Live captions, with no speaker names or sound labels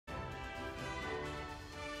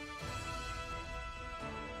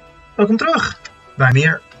Welkom terug bij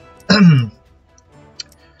meer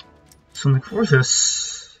Sonic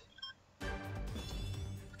Forces.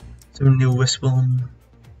 Zo'n nieuwe Wispen.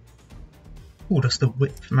 Oeh, dat is de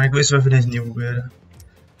whip. Maar ik wist wel even deze nieuwe gebeuren.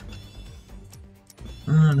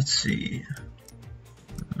 Let's see.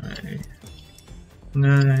 Nee.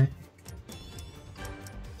 Nee.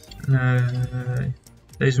 Nee.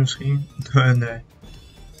 Deze misschien? Nee.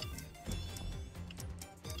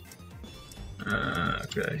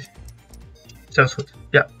 Oké. Zo is goed.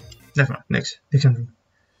 Ja. Nevermind. Niks. Niks aan doen.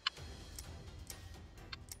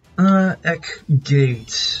 Eggman.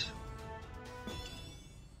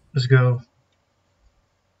 Let's go.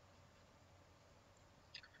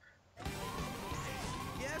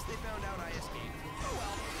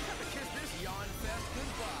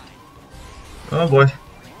 Oh boy.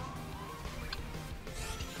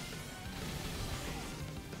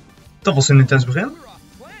 Dat was een intens begin.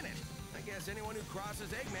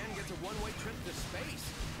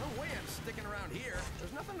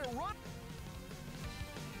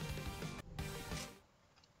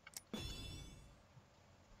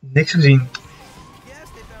 Niks gezien.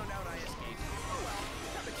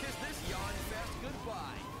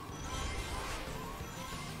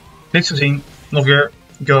 Niks gezien. Nog weer.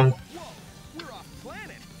 Go.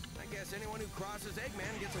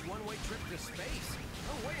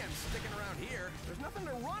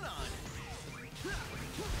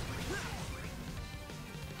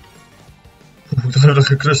 Ik dacht dat er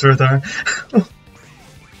gecrust werd daar.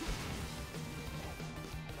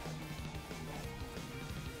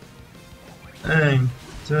 1,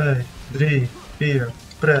 2, 3, 4,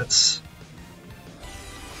 prets.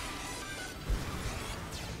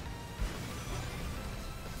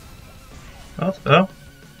 Wat? Oh?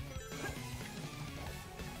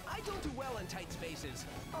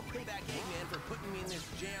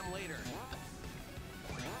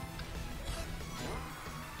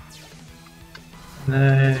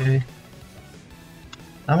 Nee.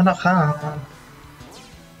 Laten we nou gaan. Oh.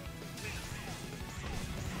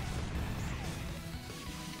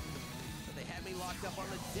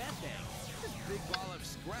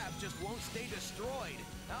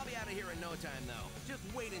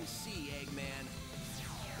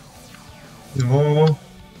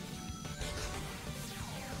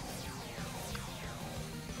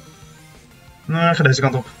 Nou, ik ga deze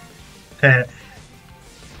kant op.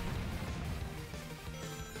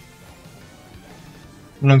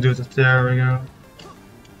 Hoe lang duurt het? There we go.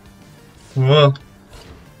 Wow.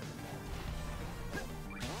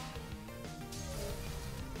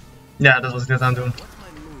 Ja, dat was ik net aan het doen.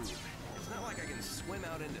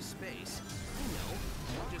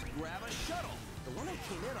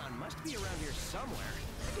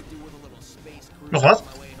 Nog wat?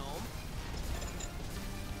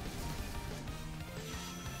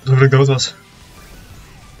 Alsof ik dood was.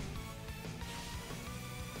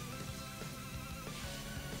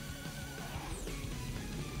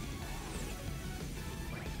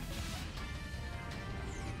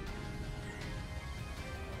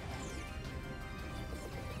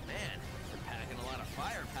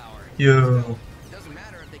 Yo.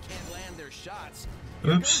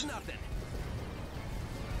 Oops.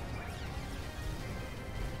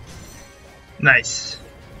 Nice.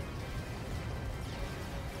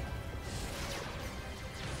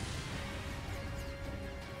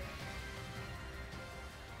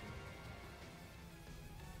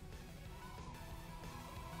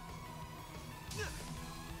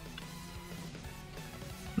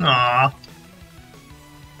 Ah.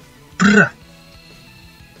 Brr.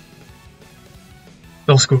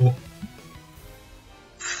 Dat was cool.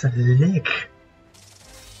 Slicc.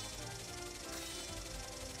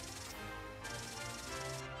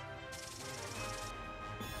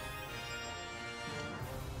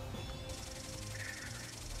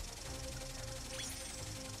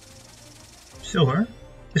 Zilver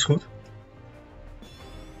is goed.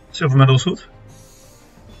 Zilver medal is goed.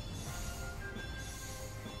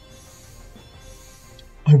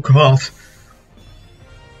 Oh god.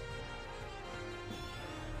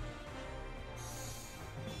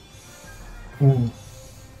 Oeh.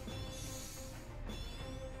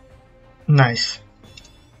 Nice.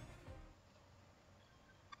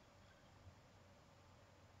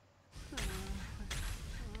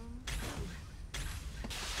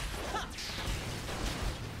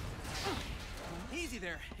 Easy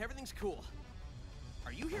there. Everything's cool.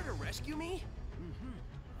 Are you here to rescue me?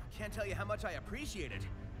 Can't tell you how much I appreciate it.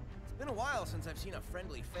 It's been a while since I've seen a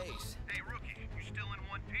friendly face. Hey, rookie, you still in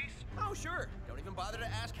one piece? Oh, sure. Don't even bother to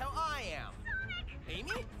ask how I am. Sonic!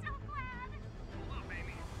 Amy? I'm so glad. Hold up,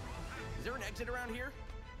 Amy. Is there an exit around here?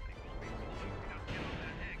 Think we'll be close. We gotta get on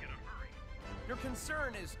that egg in a hurry. Your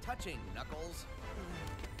concern is touching, Knuckles.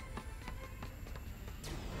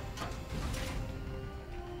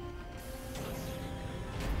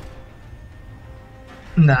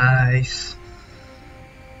 Nice.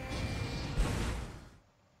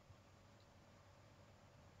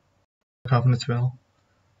 Ik hou van het spel.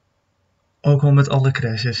 Ook al met alle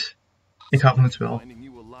crashes. Ik hou van het spel. Finding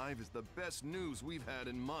you alive is the best news we've had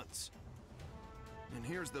in months. And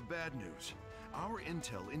here's the bad news. Our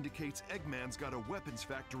intel indicates Eggman's got a weapons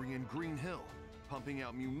factory in Green Hill, pumping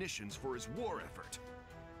out munitions for his war effort.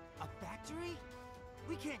 A factory?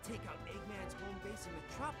 We can't take out Eggman's home base in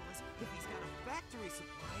Metropolis if he's got a factory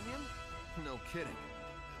supplying him. No kidding.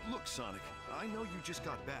 Look, Sonic, I know you just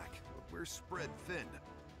got back, but we're spread thin.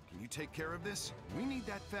 Can you take care of this? We need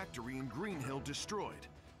that factory in Green Hill destroyed.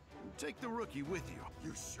 Take the rookie with you.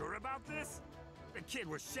 You sure about this? The kid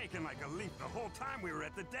was shaking like a leaf the whole time we were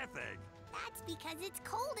at the Death Egg. That's because it's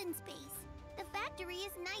cold in space. The factory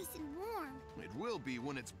is nice and warm. It will be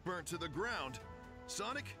when it's burnt to the ground.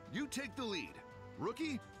 Sonic, you take the lead.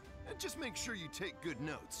 Rookie, just make sure you take good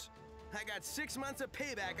notes. I got 6 months of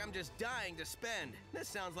payback I'm just dying to spend. This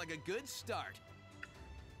sounds like a good start.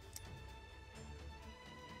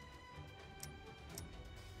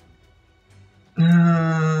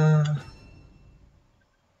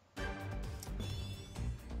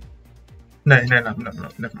 Nee, never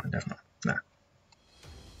mind. Nee.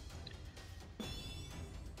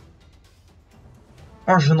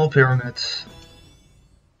 Arsenal Pyramid.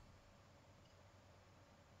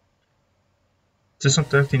 Het is een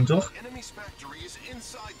tag team, toch? Enemy's factory is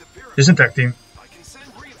inside the pyramid. Het is een tag team. I can send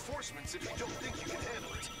reinforcements if you don't think you can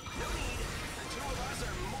handle it. No need. The two of us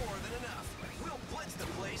are more than enough. We'll blitz the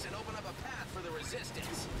place and open up a path for the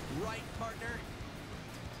resistance. Right, partner?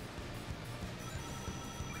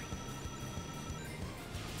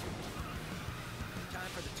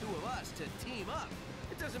 Time for the two of us to team up.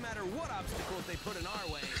 It doesn't matter what obstacles they put in our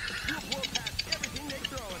way. We'll blow past everything they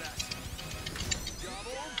throw at us.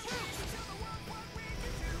 Double boost!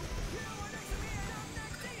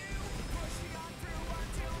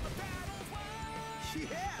 Yeah,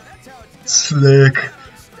 that's how it's done. Slick.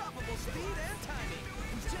 Unstoppable speed and timing.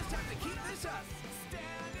 We just have to keep this up.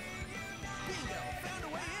 Bingo, found a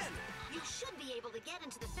way in. You should be able to get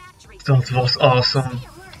into the factory. Dat was awesome.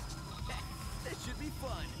 This should be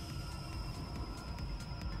fun.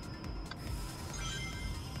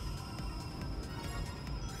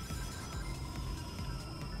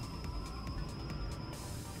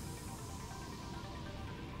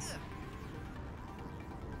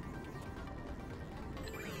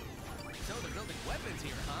 So they're building weapons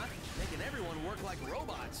here, huh? Making everyone work like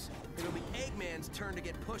robots. It'll be Eggman's turn to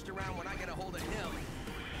get pushed around when I get a hold of him.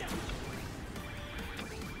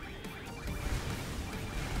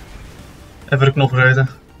 Even de knop vergeten.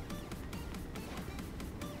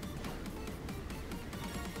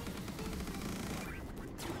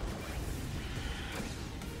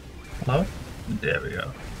 Hallo? There we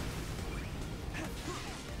go.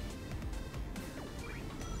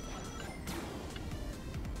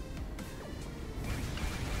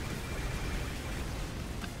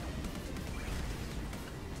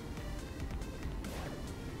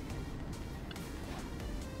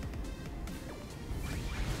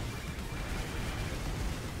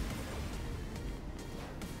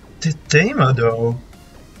 Dit thema, though.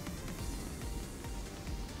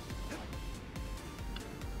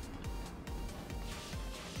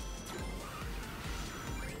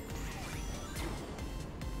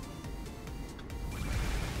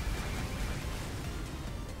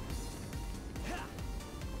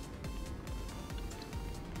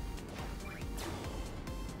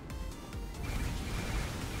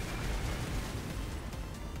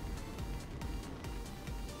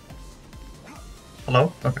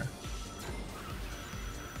 Hallo? Oké.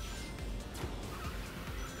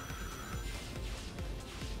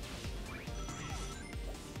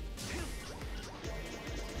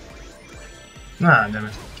 Nou, damn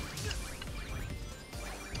it.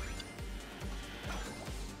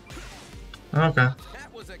 Oké.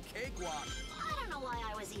 That was a cakewalk. I don't know why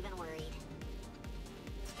I was even worried.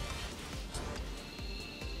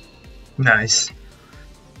 Nice.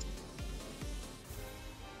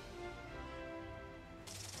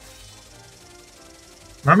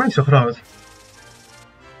 Waarom ben ik zo groot?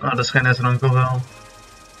 Ah, dat is geen S-rank, of wel?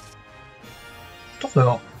 Toch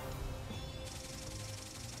wel.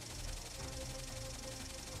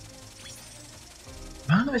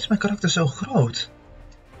 Waarom is mijn karakter zo groot?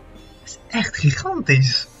 Het is echt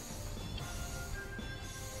gigantisch.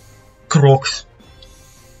 Crocs.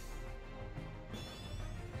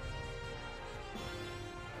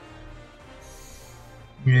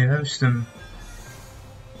 Juist hem.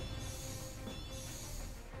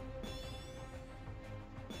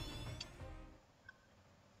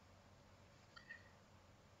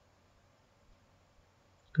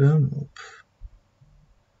 Come op.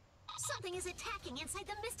 Something is attacking inside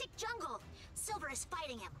the mystic jungle. Silver is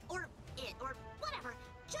fighting him, or it, or whatever.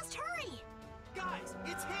 Just hurry! Guys,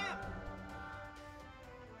 it's him!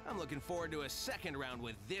 I'm looking forward to a second round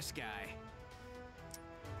with this guy.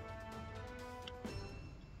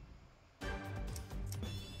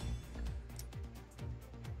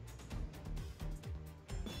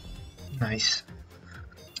 Nice.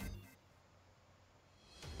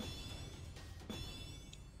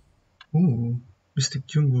 Oeh, Mystic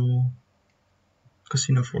Jungle.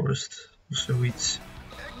 Casino Forest. Of zoiets.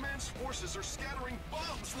 Eggman's forces are scattering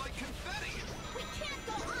bombs like confetti. We can't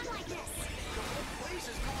go on like this! The whole place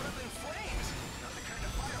is going up in flames. Not the kind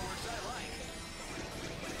of fireworks I like.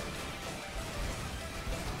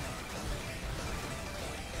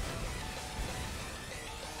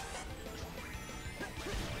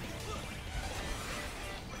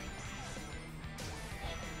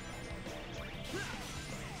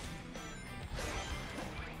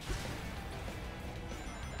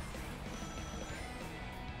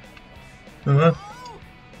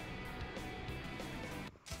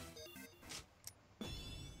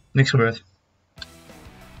 Niks gebeurd.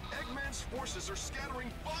 Eggman's forces are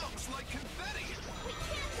scattering bombs like confetti. We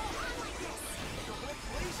can't go on like this! The whole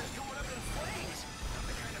place is going up in flames. Not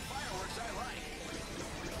the kind of fireworks I like.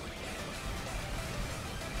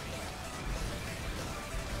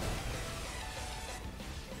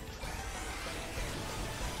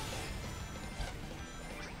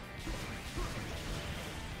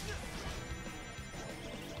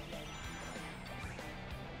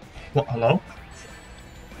 Wat, hallo?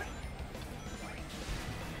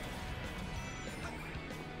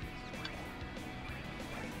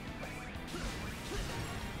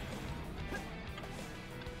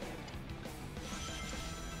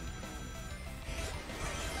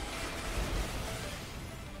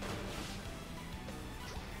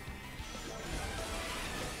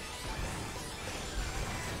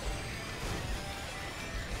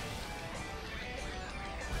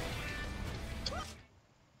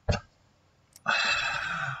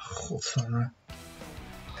 Godverdomme.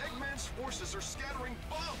 Eggman's forces are scattering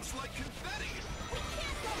bombs like confetti. We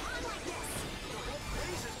can't go on like this! The whole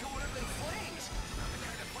place is going up in flames. Not the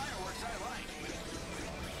kind of fireworks I like.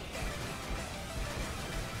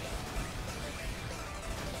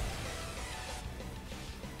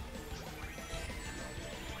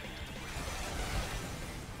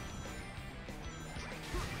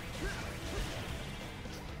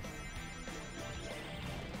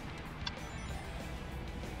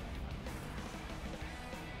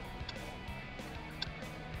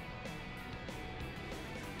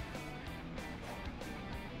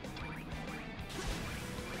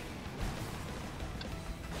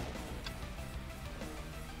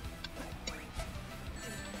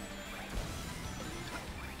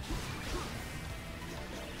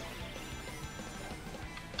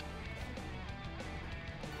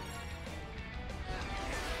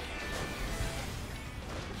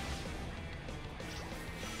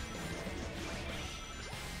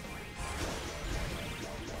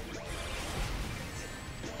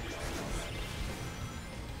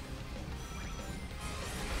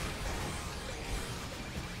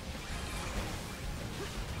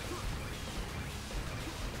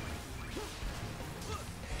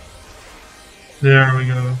 There we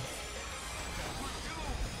go.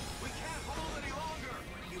 We can't hold any longer.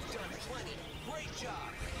 You've done plenty. Great job.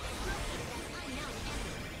 Unknown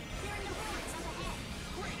enemy. They're in the ruins up ahead.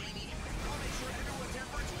 Great, Amy. I'll make sure everyone's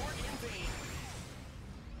efforts weren't in vain.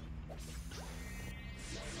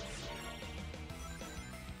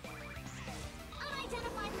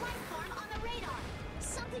 Unidentified life form on the radar.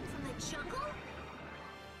 Something from the jungle?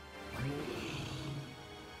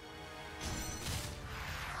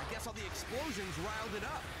 I guess all the explosions riled it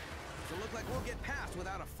up. Doesn't look like we'll get past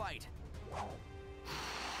without a fight.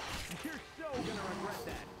 You're so gonna regret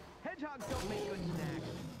that. Hedgehogs don't make good snacks.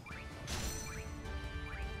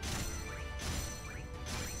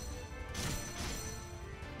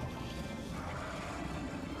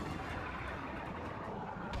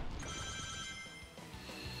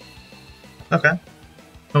 Oké.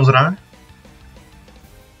 Dat was raar.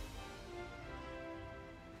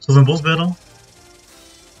 Is dat een boss battle?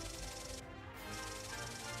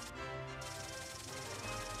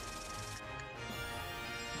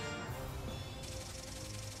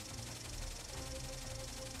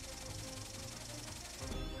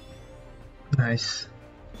 Nice.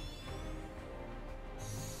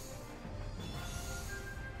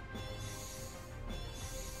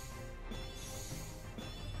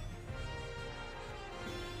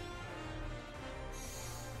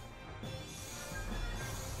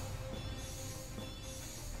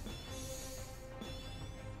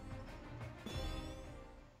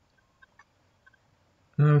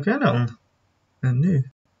 Oké dan. En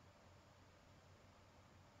nu?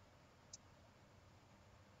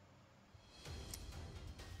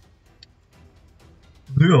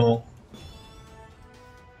 Nu al.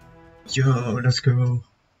 Yo, let's go.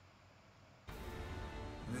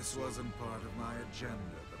 This wasn't part of my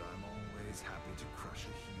agenda, but I'm always happy to crush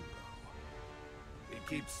a hero. It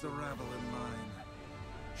keeps the rabble in line,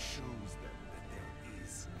 shows them that there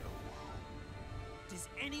is no hope. Does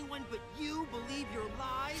anyone but you believe your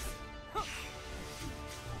lies? Huh.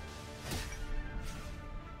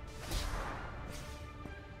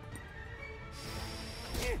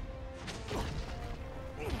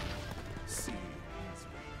 See,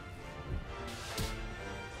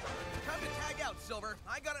 Time to tag out, Silver.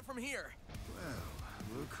 I got it from here.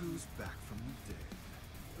 well, look who's back from the dead.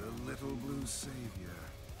 The little blue savior.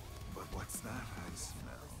 But what's that I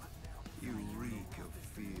smell? You reek of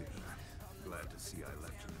fear. Glad to see I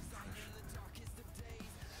left an impression.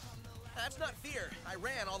 That's not fear. I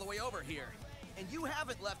ran all the way over here. And you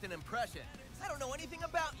haven't left an impression. I don't know anything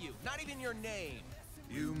about you, not even your name.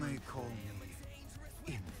 You may call me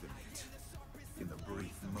infinite in the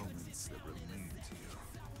brief moments that remain to you.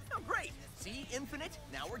 Oh, great. See, Infinite?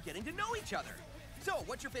 Now we're getting to know each other. So,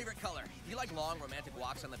 what's your favorite color? Do you like long, romantic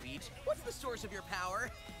walks on the beach? What's the source of your power?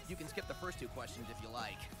 You can skip the first two questions if you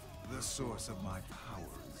like. The source of my power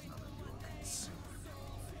is none of your concern.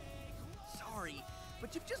 Sorry,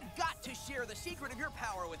 but you've just got to share the secret of your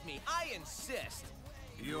power with me. I insist.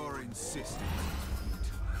 Your insistence is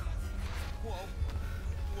futile. Whoa.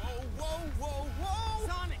 Whoa, whoa, whoa, whoa!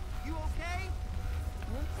 Sonic, you okay?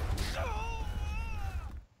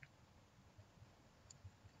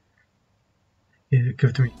 Yeah, give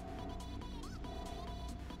it to me.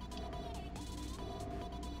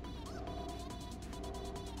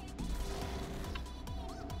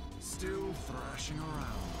 Still thrashing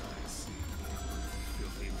around, I see.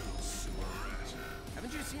 Filthy little sewer rat.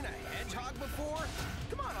 Haven't you seen a hedgehog before?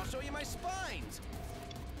 Come on, I'll show you my spines.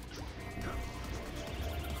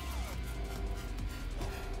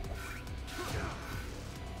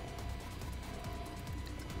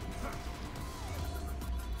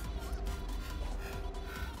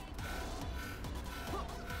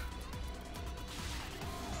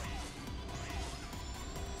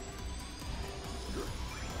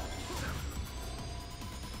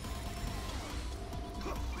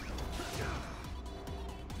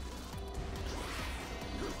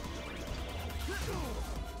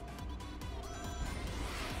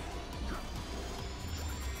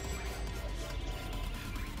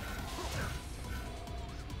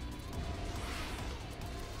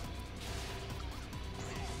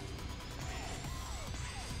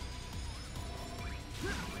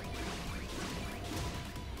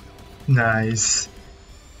 Nice.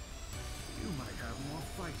 You might have more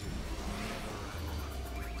fighting than the other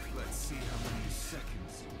animal. Let's see how many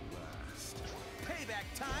seconds you last. Payback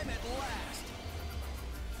time at last.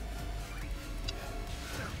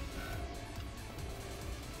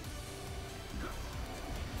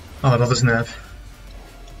 Oh, dat is net.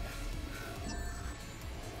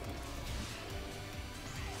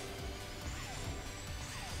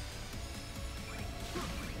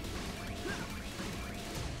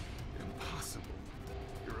 Impossible.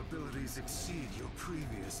 Your abilities exceed your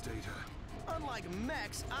previous data. Unlike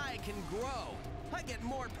mechs, I can grow. I get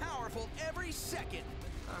more powerful every second.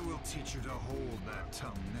 I will teach you to hold that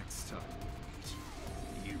tongue next time.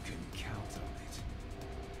 You can count on it.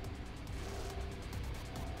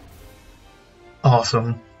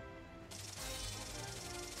 Awesome.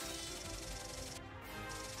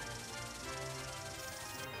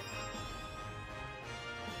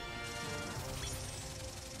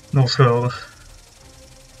 Nog schuldig.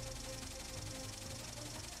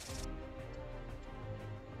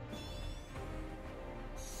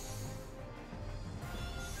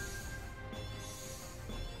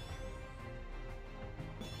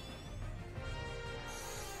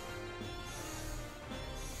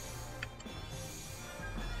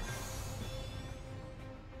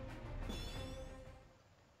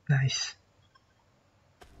 Nice.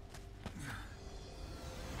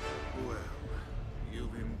 Well,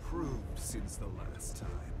 you've improved since the last time,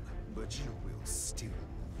 but you will still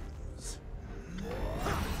lose.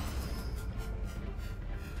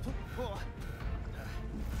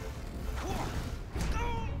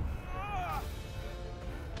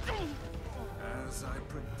 As I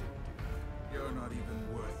predicted, you're not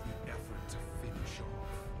even worth the effort to finish off.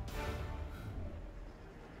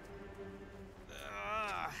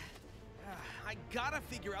 I gotta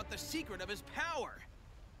figure out the secret of his power.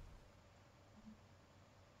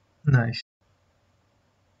 Nice.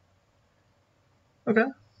 Okay.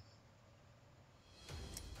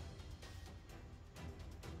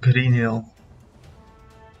 Green Hill.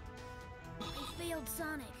 I failed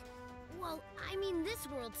Sonic. Well, I mean this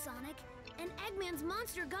world, Sonic. And Eggman's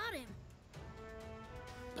monster got him.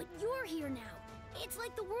 But you're here now. It's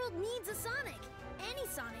like the world needs a Sonic. Any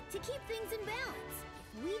Sonic to keep things in balance.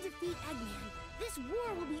 If we defeat Eggman, this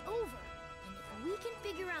war will be over. And if we can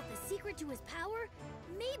figure out the secret to his power,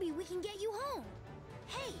 maybe we can get you home.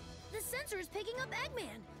 Hey, the sensor is picking up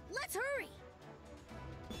Eggman. Let's hurry.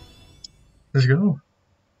 Let's go.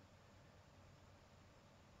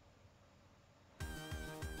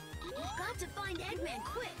 We've got to find Eggman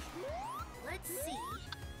quick. Let's see.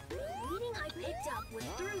 The reading I picked up was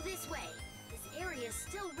through this way. This area is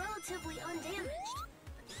still relatively undamaged.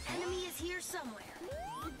 But the enemy is here somewhere.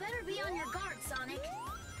 You better be on your guard, Sonic.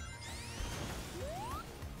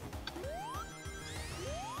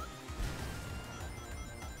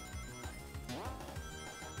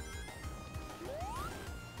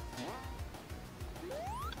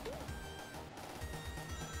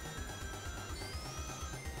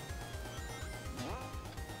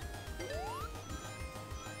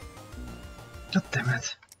 God damn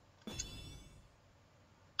it.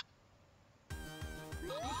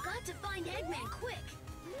 We've got to find Eggman quick.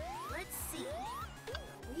 Let's see. The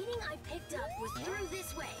reading I picked up was through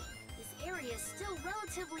this way. This area is still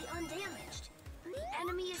relatively undamaged. The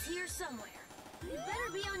enemy is here somewhere. You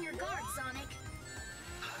better be on your guard, Sonic.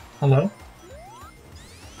 Hello?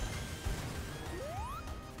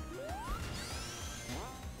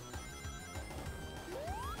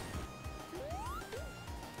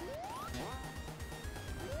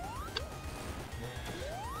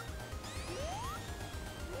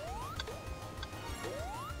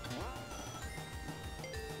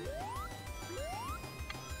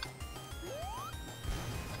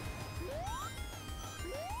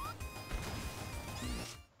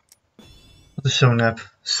 Dat is zo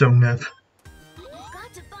nep. Zo nep. We've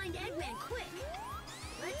got to find Eggman quick.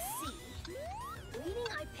 Let's see. The reading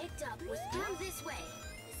I picked up was through this way.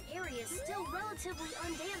 This area is still relatively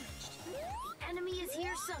undamaged. The enemy is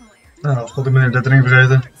here somewhere. Nou, god, ik ben er 30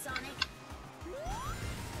 vergeten. Sonic.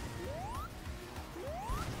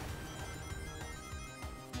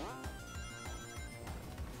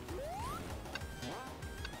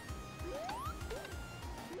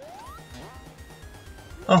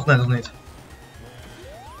 Ach, nee, dat niet.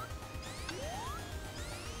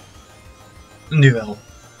 Nu wel.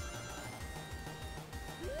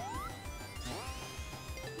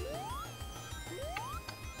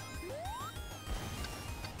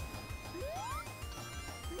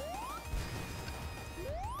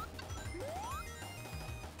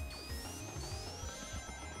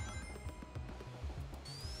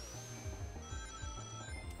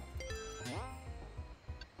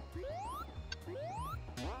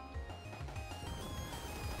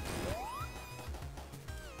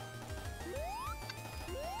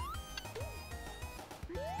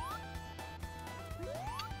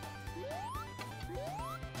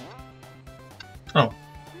 Oh.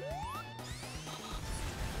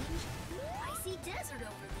 I see desert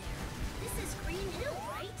over there. This is Green Hill,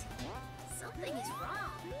 right? Something is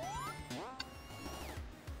wrong.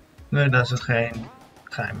 Nee, daar zit geen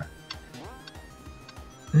geheimen.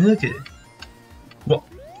 Oké. Wow.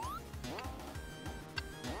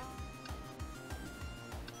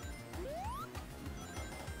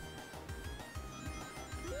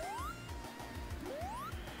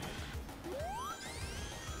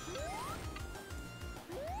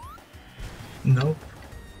 Nope.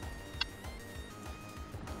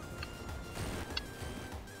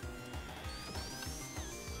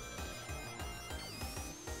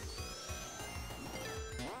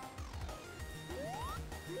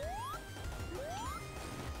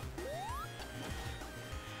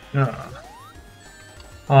 Ja.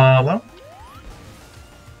 Hallo?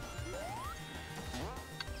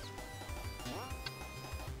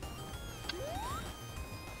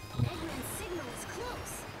 Eggman's signal is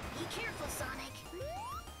close. Be careful, Sonic.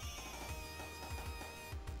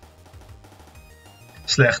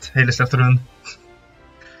 Slecht. Hele slechte run.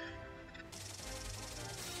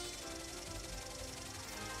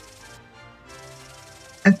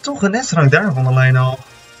 En toch een S-rank daarvan alleen al.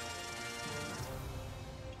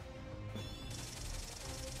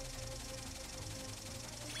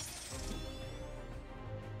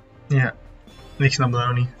 Ja, ik snap dat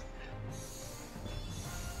ook niet.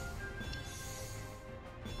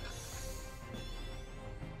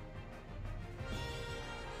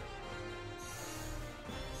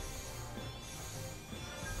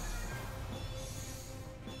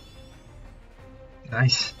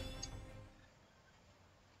 Nice.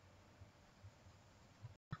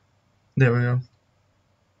 There we go.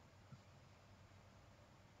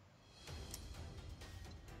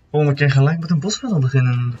 Volgende keer gelijk met een bosbattle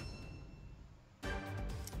beginnen.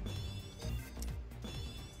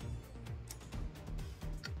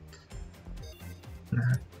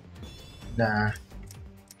 Daar.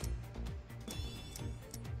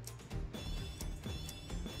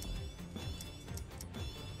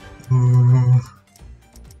 Oeh.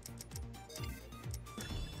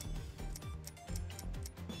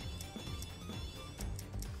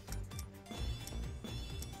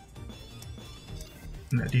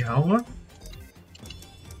 Nee, die houden.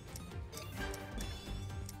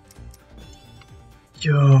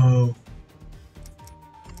 Yo.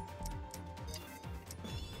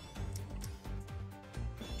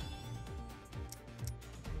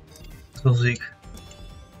 Dat is wel ziek.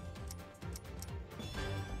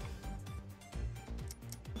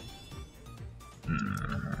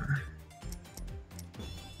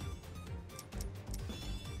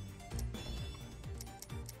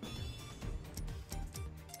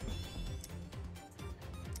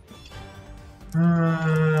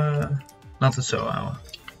 Laat het zo houden.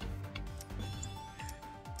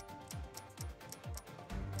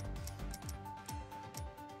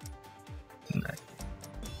 Nee.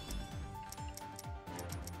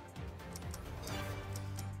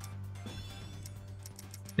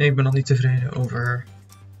 Nee, ik ben nog niet tevreden over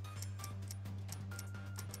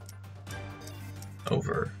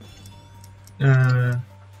de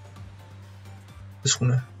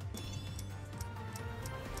schoenen.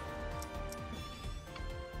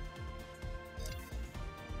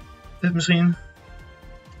 Dit misschien?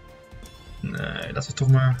 Nee, laten we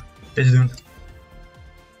toch maar deze doen.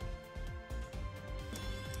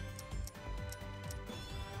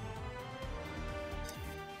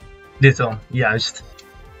 Dit dan, juist.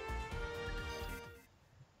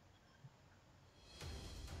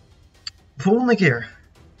 Volgende keer.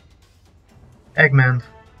 Eggman.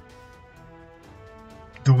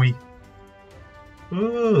 Doei.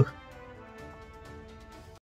 Oeh.